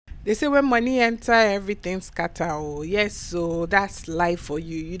They say when money enter, everything scatter. Oh, yes, so that's life for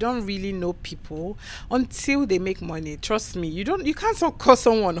you. You don't really know people until they make money. Trust me, you can't call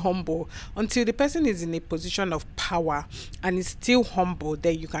someone humble until the person is in a position of power and is still humble.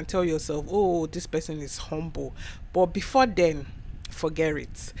 Then you can tell yourself, oh, this person is humble. But before then, forget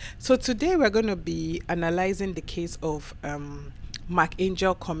it. So today we're going to be analyzing the case of Mark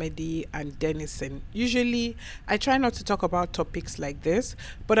Angel comedy and Denison. Usually I try not to talk about topics like this,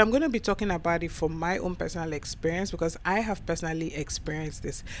 but I'm going to be talking about it from my own personal experience because I have personally experienced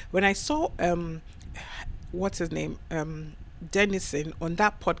this. When I saw what's his name? Denison on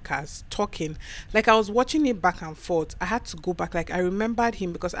that podcast talking, like I was watching it back and forth. I had to go back, like I remembered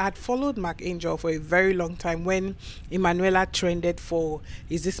him because I had followed Mark Angel for a very long time when Emmanuella trended for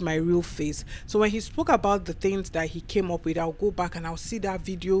Is This My Real Face. So when he spoke about the things that he came up with, I'll go back and I'll see that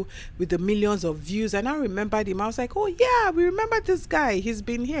video with the millions of views, and I remembered him. I was like, oh yeah, we remember this guy, he's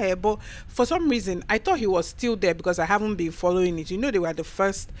been here. But for some reason I thought he was still there because I haven't been following it. You know, they were the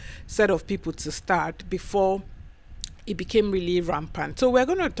first set of people to start before it became really rampant. So we're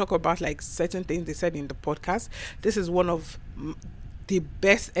going to talk about like certain things they said in the podcast. This is one of the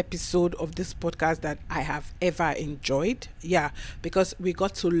best episode of this podcast that I have ever enjoyed. Yeah, because we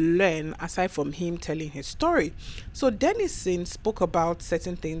got to learn aside from him telling his story. So Denison spoke about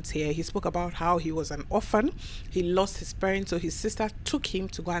certain things here. He spoke about how he was an orphan. He lost his parents, so his sister took him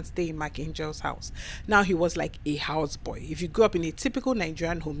to go and stay in Mark Angel's house. Now he was like a houseboy. If you grew up in a typical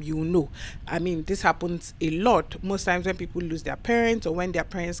Nigerian home, you know. I mean, this happens a lot. Most times when people lose their parents or when their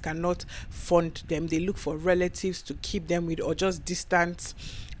parents cannot fund them, they look for relatives to keep them with or just distant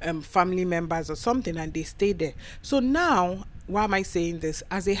family members or something, and they stay there. So now, why am I saying this?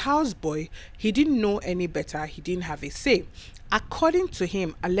 As a houseboy, he didn't know any better. He didn't have a say. According to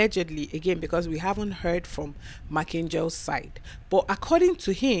him, allegedly, again, because we haven't heard from Mark Angel's side, but according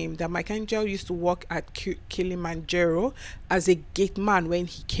to him, that Mark Angel used to work at Kilimanjaro as a gate man when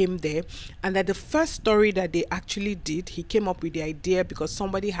he came there, and that the first story that they actually did, he came up with the idea because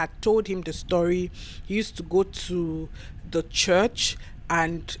somebody had told him the story. He used to go to the church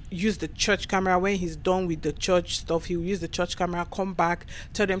and use the church camera. When he's done with the church stuff, he will use the church camera, come back,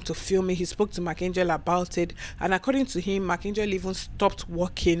 tell them to film it. He spoke to Mark Angel about it, and according to him, Mark Angel even stopped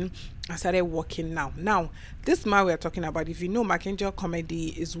working and started working now. This man we are talking about, if you know, Mark Angel comedy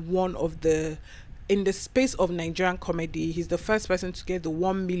is one of the, in the space of Nigerian comedy, he's the first person to get the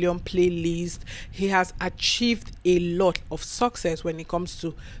 1 million playlist. He has achieved a lot of success when it comes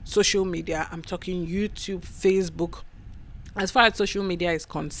to social media. I'm talking YouTube, Facebook. As far as social media is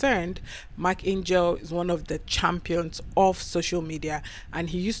concerned, Mark Angel is one of the champions of social media, and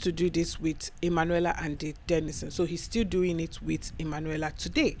he used to do this with Emmanuella and Denison. So he's still doing it with Emmanuella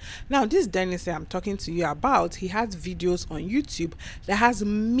today. Now, this Denison I'm talking to you about, he has videos on YouTube that has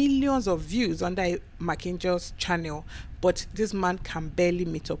millions of views under Mark Angel's channel, but this man can barely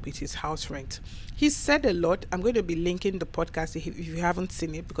meet up with his house rent. He said a lot. I'm going to be linking the podcast if you haven't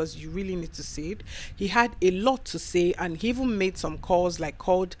seen it, because you really need to see it. He had a lot to say, and he even made some calls, like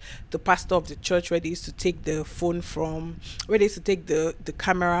called the pastor of the church where they used to take the phone from, where they used to take the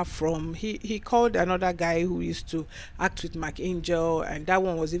camera from. He called another guy who used to act with Mark Angel, and that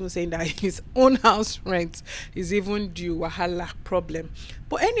one was even saying that his own house rent is even due, wahala problem.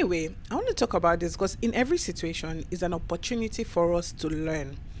 But anyway, I want to talk about this because in every situation is an opportunity for us to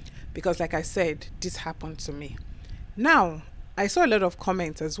learn. Because like I said, this happened to me. Now, I saw a lot of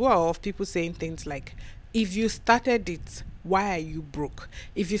comments as well of people saying things like, if you started it, why are you broke?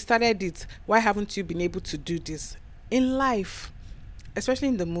 If you started it, why haven't you been able to do this? In life, especially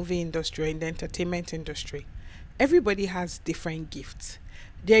in the movie industry or in the entertainment industry, everybody has different gifts.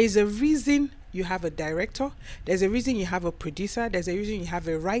 There is a reason you have a director, there's a reason you have a producer, there's a reason you have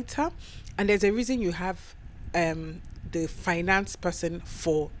a writer, and there's a reason you have the finance person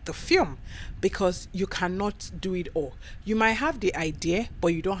for the film, because you cannot do it all. You might have the idea, but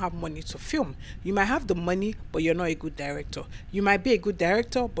you don't have money to film. You might have the money, but you're not a good director. You might be a good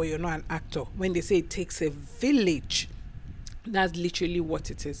director, but you're not an actor. When they say it takes a village, that's literally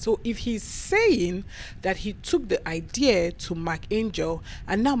what it is. So if he's saying that he took the idea to Mark Angel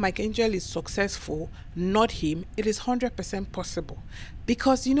and now Mark Angel is successful, not him, it is 100% possible.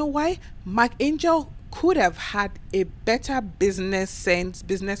 Because you know why? Mark Angel could have had a better business sense,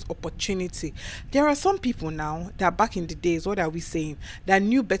 business opportunity. There are some people now that back in the days, what are we saying, that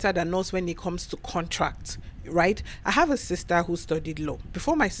knew better than us when it comes to contracts, right? I have a sister who studied law.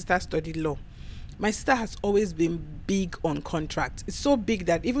 Before my sister studied law, My sister has always been big on contract. It's so big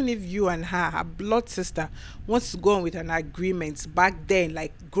that even if you and her blood sister, wants to go on with an agreement back then,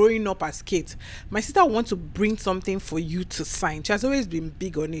 like growing up as kids, my sister wants to bring something for you to sign. She has always been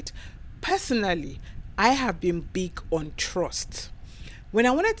big on it. Personally, I have been big on trust. When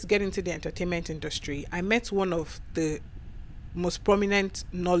I wanted to get into the entertainment industry, I met one of the most prominent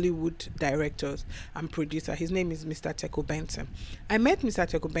Nollywood directors and producer. His name is Mr. Teko Benson. I met Mr.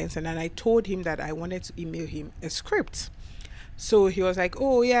 Teko Benson and I told him that I wanted to email him a script. So he was like,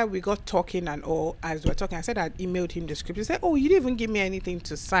 oh yeah, we got talking and all. As we're talking, I said I'd emailed him the script. He said, oh, you didn't even give me anything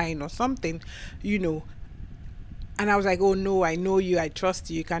to sign or something, you know. And I was like, oh no, I know you, I trust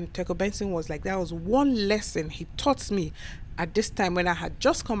you. Teko Benson was like, that was one lesson he taught me at this time when I had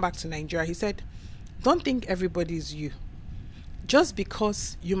just come back to Nigeria. He said, don't think everybody's you. Just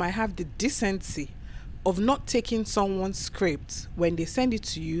because you might have the decency of not taking someone's script when they send it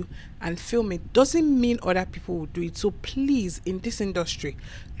to you and film it doesn't mean other people will do it. So please, in this industry,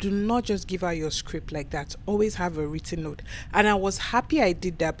 do not just give out your script like that. Always have a written note. And I was happy I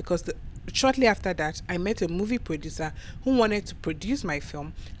did that because shortly after that, I met a movie producer who wanted to produce my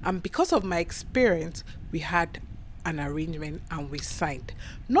film. And because of my experience, we had an arrangement and we signed.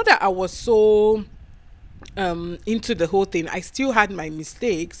 Not that I was so into the whole thing. I still had my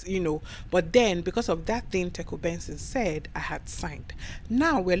mistakes, you know, but then because of that thing Teko Benson said, I had signed.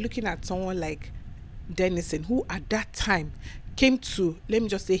 Now we're looking at someone like Denilson, who at that time came to, let me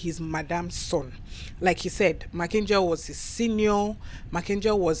just say, his madam's son. Like he said, Mackenzie was his senior. Mackenzie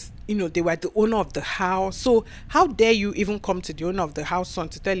was, you know, they were the owner of the house. So how dare you even come to the owner of the house son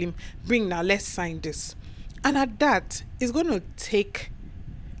to tell him, bring now, let's sign this. And at that, it's going to take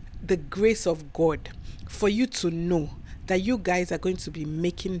the grace of God for you to know that you guys are going to be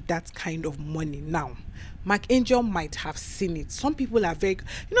making that kind of money now. Mark Angel might have seen it. Some people are very,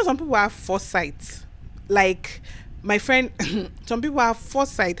 you know, some people have foresight. Like my friend, some people have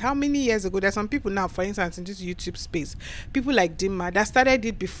foresight. How many years ago? There's some people now, for instance, in this YouTube space, people like Dimma that started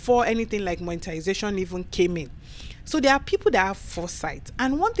it before anything like monetization even came in. So there are people that have foresight.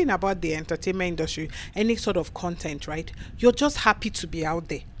 And one thing about the entertainment industry, any sort of content, right? You're just happy to be out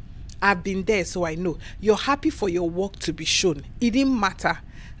there. I've been there, so I know. You're happy for your work to be shown. It didn't matter.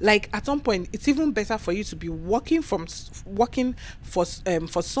 Like at some point, it's even better for you to be working for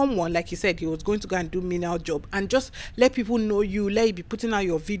someone. Like he said, he was going to go and do menial job and just let people know you. Let it be putting out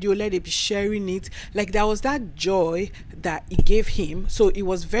your video. Let it be sharing it. Like there was that joy that it gave him. So it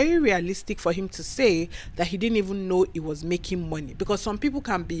was very realistic for him to say that he didn't even know he was making money, because some people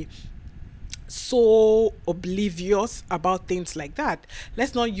can be so oblivious about things like that.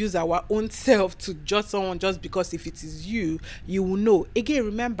 Let's not use our own self to judge someone just because if it is you, you will know. Again,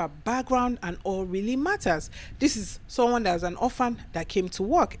 remember, background and all really matters. This is someone that's an orphan that came to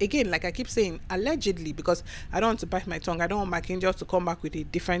work. Again, like I keep saying, allegedly, because I don't want to bite my tongue. I don't want Mark Angel to come back with a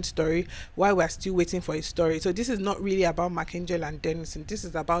different story while we're still waiting for a story. So this is not really about Mark Angel and Denilson. This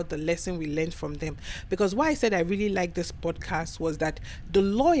is about the lesson we learned from them. Because why I said I really like this podcast was that the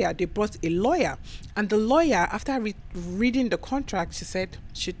lawyer, they brought a lawyer, and the lawyer, after reading the contract, she said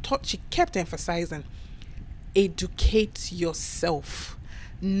she kept emphasizing, educate yourself,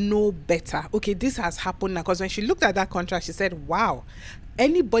 know better. Okay, this has happened now, because when she looked at that contract, she said, wow,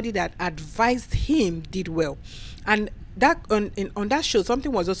 anybody that advised him did well. And that on that show,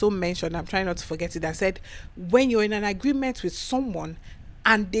 something was also mentioned, I'm trying not to forget it, that said, when you're in an agreement with someone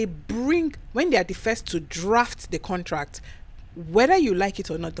and when they are the first to draft the contract, whether you like it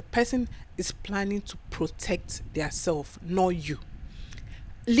or not, the person is planning to protect their self, not you.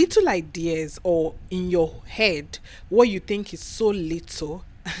 Little ideas, or in your head, what you think is so little.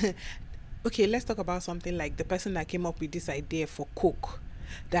 Okay, let's talk about something like the person that came up with this idea for Coke,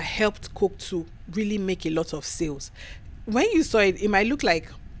 that helped Coke to really make a lot of sales. When you saw it, it might look like,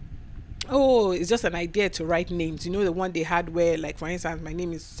 oh, it's just an idea to write names. You know, the one they had where, like, for instance, my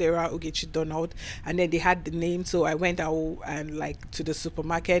name is Sarah Ogechi Donald, and then they had the name. So I went out and, like, to the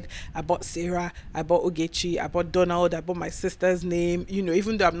supermarket. I bought Sarah, I bought Ogechi, I bought Donald, I bought my sister's name. You know,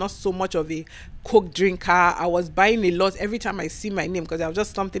 even though I'm not so much of a Coke drinker, I was buying a lot every time I see my name, because there was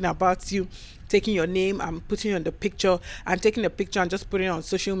just something about you taking your name and putting it on the picture, and taking a picture and just putting it on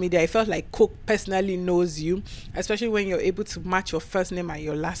social media. I felt like Coke personally knows you, especially when you're able to match your first name and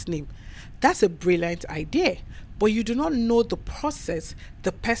your last name. That's a brilliant idea, but you do not know the process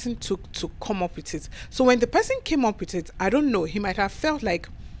the person took to come up with it. So when the person came up with it, I don't know, he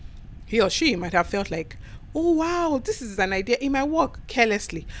or she might have felt like, oh wow, this is an idea, it might work,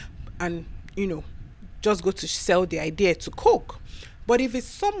 carelessly, and, you know, just go to sell the idea to Coke. But if it's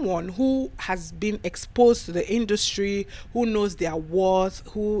someone who has been exposed to the industry, who knows their worth,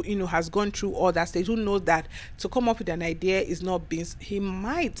 who has gone through all that stage, who knows that to come up with an idea is not being, he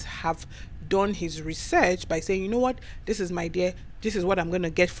might have done his research by saying, you know what, this is my idea, this is what I'm going to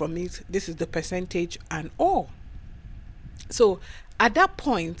get from it, this is the percentage and all. So at that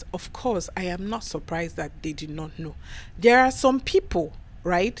point, of course, I am not surprised that they did not know. There are some people,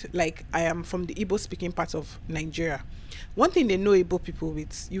 right? Like, I am from the Igbo speaking part of Nigeria. One thing they know Igbo people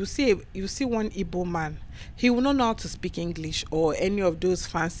with, you see one Igbo man, he will not know how to speak English or any of those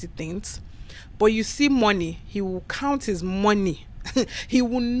fancy things. But you see money, he will count his money. He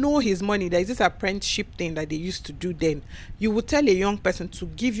will know his money. There is this apprenticeship thing that they used to do then. You will tell a young person to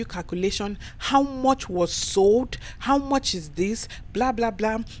give you calculation, how much was sold, how much is this, blah, blah,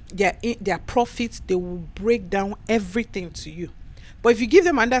 blah. Their profits, they will break down everything to you. But if you give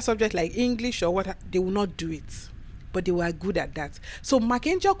them another subject like English or what, they will not do it. But they were good at that. So Mark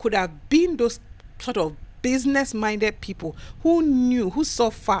Angel could have been those sort of business-minded people who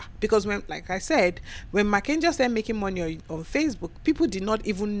saw far. Because when, like I said, when Mark Angel started making money on Facebook, people did not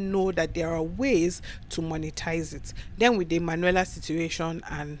even know that there are ways to monetize it. Then with the Emmanuella situation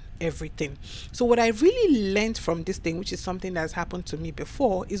and everything. So what I really learned from this thing, which is something that's happened to me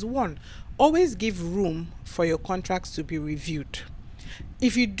before, is one, always give room for your contracts to be reviewed.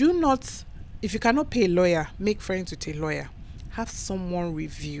 If you cannot pay a lawyer, make friends with a lawyer. Have someone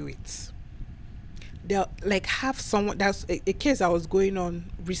review it. Have someone. That's a case that was going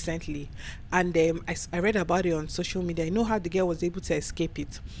on recently, and I read about it on social media. I know how the girl was able to escape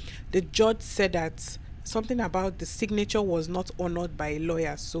it. The judge said that something about the signature was not honored by a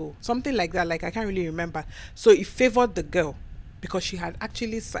lawyer, so something like that. Like, I can't really remember. So it favored the girl because she had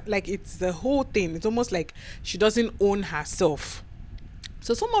actually, like, it's the whole thing. It's almost like she doesn't own herself.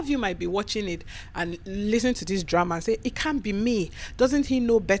 So some of you might be watching it and listen to this drama and say, it can't be me. Doesn't he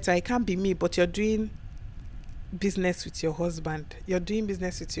know better? It can't be me. But you're doing business with your husband. You're doing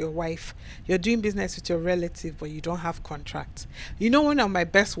business with your wife. You're doing business with your relative, but you don't have contract. You know, one of my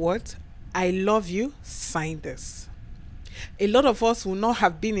best words, I love you, sign this. A lot of us will not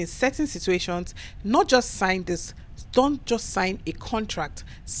have been in certain situations, not just sign this. Don't just sign a contract.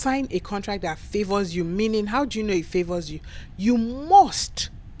 Sign a contract that favors you. Meaning, how do you know it favors you? You must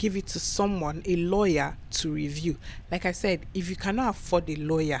give it to someone, a lawyer, to review. Like I said, if you cannot afford a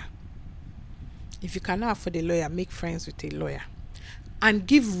lawyer, make friends with a lawyer and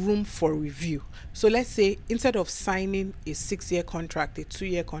give room for review. So let's say instead of signing a 6-year contract, a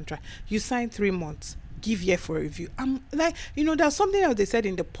 2-year contract, you sign 3 months. Give year for review. There's something else they said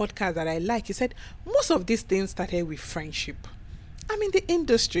in the podcast that I like. He said most of these things started with friendship. I'm in the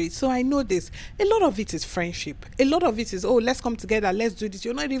industry, so I know this. A lot of it is friendship. A lot of it is, oh, let's come together, let's do this.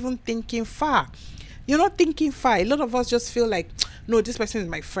 You're not even thinking far. You're not thinking far. A lot of us just feel like, no, this person is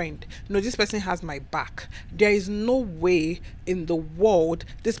my friend. No, this person has my back. There is no way in the world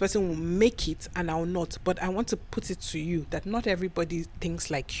this person will make it and I'll not. But I want to put it to you that not everybody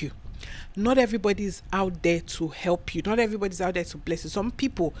thinks like you. Not everybody is out there to help you. Not everybody is out there to bless you. Some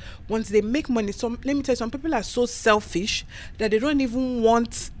people, once they make money, let me tell you, some people are so selfish that they don't even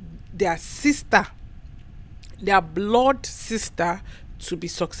want their sister, their blood sister, to be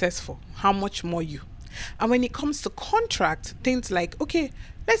successful. How much more you? And when it comes to contract, things like, okay,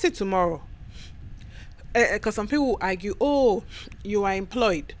 let's say tomorrow, because some people will argue, oh, you are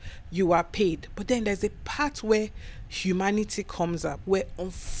employed, you are paid. But then there's a part where humanity comes up, where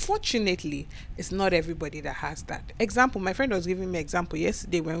unfortunately it's not everybody that has that. Example, my friend was giving me example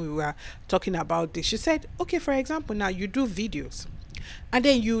yesterday when we were talking about this. She said, okay, for example, now you do videos and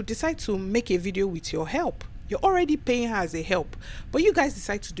then you decide to make a video with your help. You're already paying her as a help, but you guys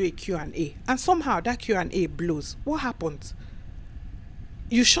decide to do a Q&A, and somehow that Q&A blows. What happens?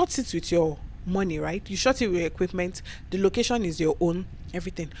 You shot it with your money, right? You shot it with your equipment. The location is your own,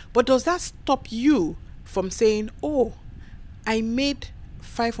 everything. But does that stop you from saying, oh, I made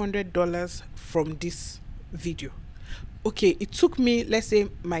 $500 from this video? Okay, it took me, let's say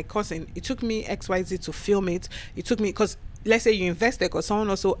my cousin, it took me XYZ to film it. It took me, because let's say you invested, because someone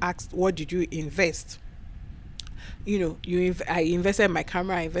also asked, what did you invest? I invested in my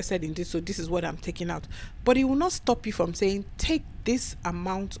camera, I invested in this, so this is what I'm taking out. But it will not stop you from saying, take this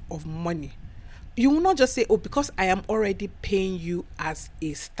amount of money. You will not just say, oh, because I am already paying you as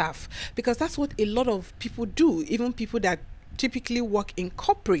a staff. Because that's what a lot of people do. Even people that typically work in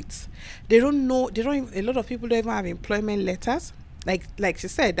corporates, a lot of people don't even have employment letters. Like she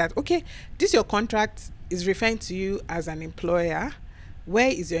said that, okay, this your contract is referring to you as an employer. Where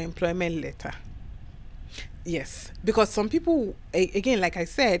is your employment letter? Yes, because some people, again, like I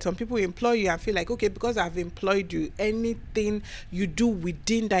said, some people employ you and feel like, okay, because I've employed you, anything you do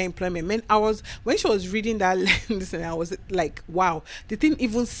within that employment. Man, I was when she was reading that, listen, I was like, wow, the thing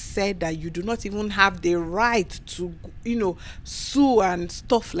even said that you do not even have the right to, sue and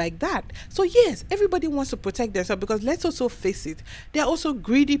stuff like that. So yes, everybody wants to protect themselves because let's also face it, there are also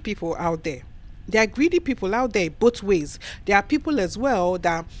greedy people out there. There are greedy people out there both ways. There are people as well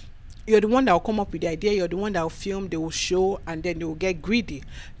that you're the one that will come up with the idea, you're the one that will film, they will show, and then they will get greedy.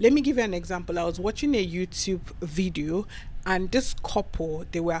 Let me give you an example. I was watching a YouTube video, and this couple,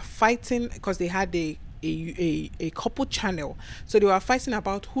 they were fighting because they had a couple channel. So they were fighting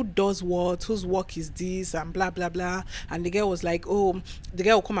about who does what, whose work is this, and blah blah blah. And the girl was like, oh, the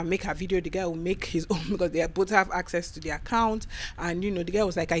girl will come and make her video, the guy will make his own because they both have access to the account. And the girl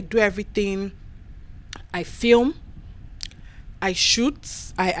was like, I do everything, I film, I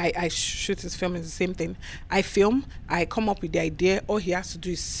shoot, I shoot, his film is the same thing. I film, I come up with the idea. All he has to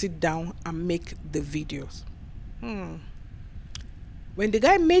do is sit down and make the videos. When the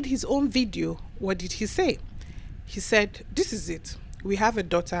guy made his own video, what did he say? He said, this is it. We have a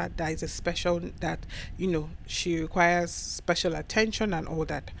daughter that is a special, that, she requires special attention and all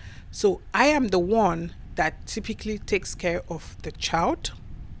that. So I am the one that typically takes care of the child.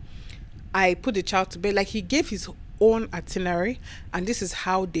 I put the child to bed. Like, he gave his own itinerary, and this is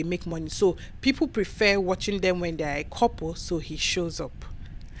how they make money. So people prefer watching them when they're a couple, so he shows up.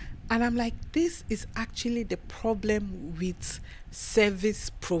 And I'm like, this is actually the problem with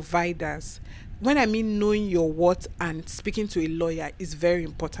service providers. When I mean knowing your worth and speaking to a lawyer is very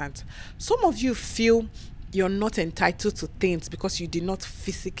important. Some of you feel you're not entitled to things because you did not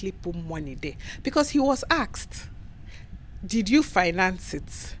physically put money there. Because he was asked, did you finance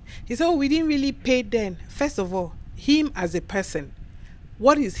it? He said, oh, we didn't really pay then. First of all, him as a person,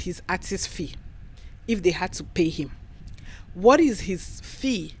 what is his artist fee if they had to pay him? What is his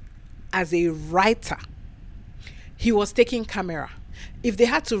fee as a writer? He was taking camera. If they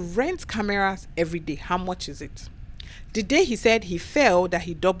had to rent cameras every day, how much is it? The day he said he fell, that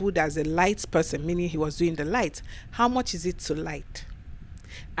he doubled as a lights person, meaning he was doing the lights, how much is it to light?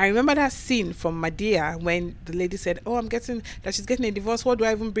 I remember that scene from Madea when the lady said, oh, she's getting a divorce. What do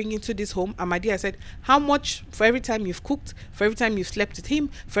I even bring into this home? And Madea said, how much for every time you've cooked, for every time you've slept with him,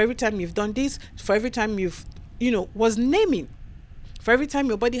 for every time you've done this, for every time you've, was naming. For every time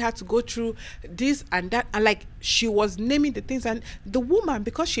your body had to go through this and that. And like, she was naming the things. And the woman,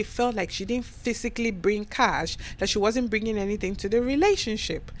 because she felt like she didn't physically bring cash, that she wasn't bringing anything to the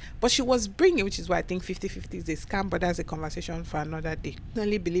relationship. But she was bringing, which is why I think 50-50 is a scam, but that's a conversation for another day. I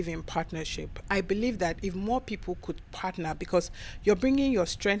really believe in partnership. I believe that if more people could partner, because you're bringing your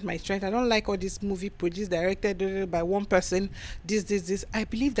strength, my strength. I don't like all this movie produced, directed by one person, this. I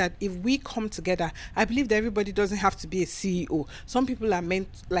believe that if we come together, I believe that everybody doesn't have to be a CEO. Some people are meant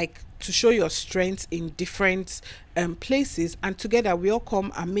like to show your strengths in different places, and together we all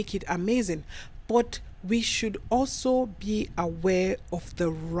come and make it amazing. But we should also be aware of the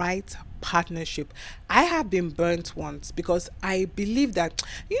right partnership. I have been burnt once because I believe that,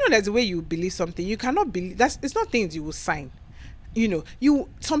 there's a way you believe something. You cannot believe it's not things you will sign.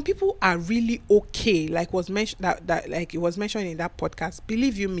 Some people are really okay, like was mentioned that like it was mentioned in that podcast.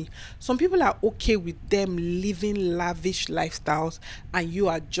 Believe you me, some people are okay with them living lavish lifestyles, and you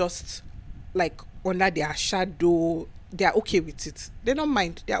are just like under their shadow. They are okay with it. They don't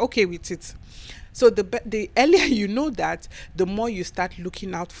mind. They are okay with it. So the earlier you know that, the more you start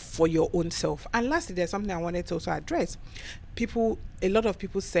looking out for your own self. And lastly, there's something I wanted to also address. A lot of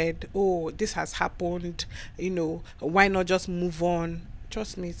people said, oh, this has happened, why not just move on?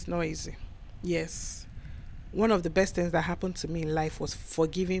 Trust me, it's not easy. Yes. One of the best things that happened to me in life was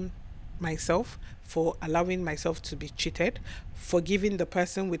forgiving myself for allowing myself to be cheated, forgiving the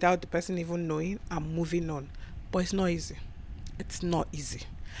person without the person even knowing, and moving on. But it's not easy. It's not easy.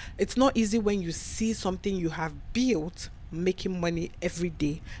 It's not easy when you see something you have built making money every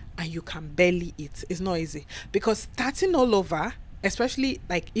day and you can barely eat. It's not easy, because starting all over, especially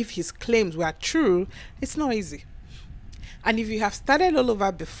like if his claims were true, it's not easy. And if you have started all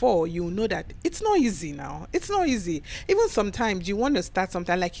over before, you know that it's not easy now. It's not easy. Even sometimes you want to start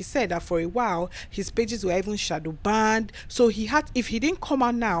something, like he said that for a while his pages were even shadow banned. So if he didn't come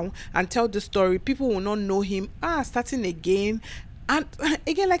out now and tell the story, people will not know him. Starting again. And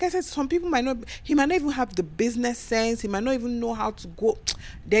again, like I said, some people might not even have the business sense. He might not even know how to go.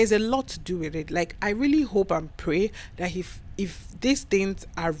 There's a lot to do with it. Like, I really hope and pray that if these things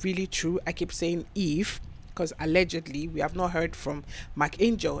are really true, I keep saying if, because allegedly we have not heard from Mark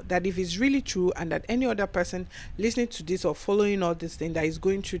Angel, that if it's really true, and that any other person listening to this or following all this thing that is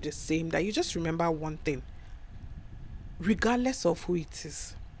going through the same, that you just remember one thing: regardless of who it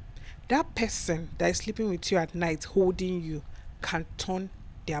is. That person that is sleeping with you at night, holding you, can turn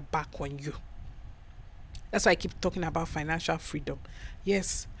their back on you. That's why I keep talking about financial freedom.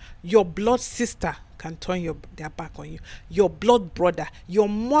 Yes, your blood sister can turn their back on you. Your blood brother, your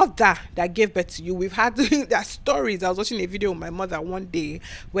mother that gave birth to you. We've had their stories. I was watching a video with my mother one day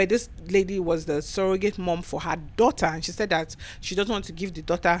where this lady was the surrogate mom for her daughter, and she said that she doesn't want to give the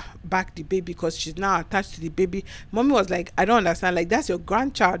daughter back the baby because she's now attached to the baby. Mommy was like, I don't understand. Like, that's your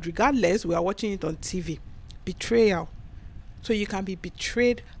grandchild. Regardless, we are watching it on TV. Betrayal. So you can be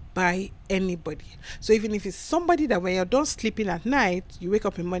betrayed by anybody. So even if it's somebody that when you're done sleeping at night, you wake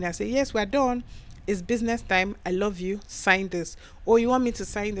up in the morning and say, yes, we're done. It's business time. I love you. Sign this. Or you want me to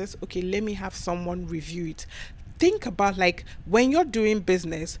sign this? Okay, let me have someone review it. Think about, like, when you're doing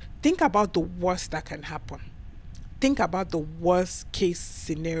business, think about the worst that can happen. Think about the worst case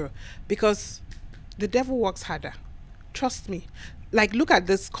scenario, because the devil works harder. Trust me. Like, look at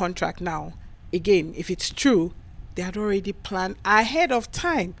this contract now. Again, if it's true, they had already planned ahead of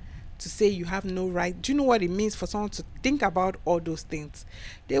time to say you have no right. Do you know what it means for someone to think about all those things?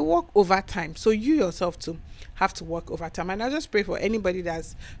 They work overtime. So you yourself too have to work overtime. And I just pray for anybody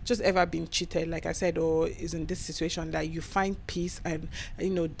that's just ever been cheated, like I said, or is in this situation, that you find peace. And,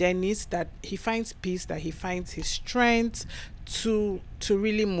 Dennis, that he finds peace, that he finds his strength to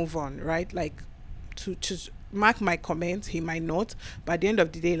really move on, right? Like, to Mark my comment, he might not, but at the end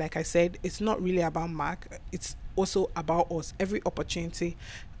of the day, like I said, it's not really about Mark, it's also about us. Every opportunity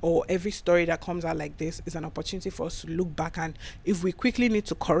or every story that comes out like this is an opportunity for us to look back, and if we quickly need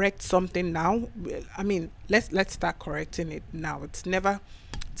to correct something now, I mean, let's start correcting it now. It's never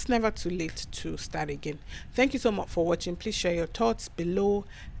too late to start again. Thank you so much for watching. Please share your thoughts below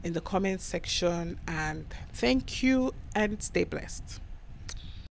in the comment section, and thank you, and stay blessed.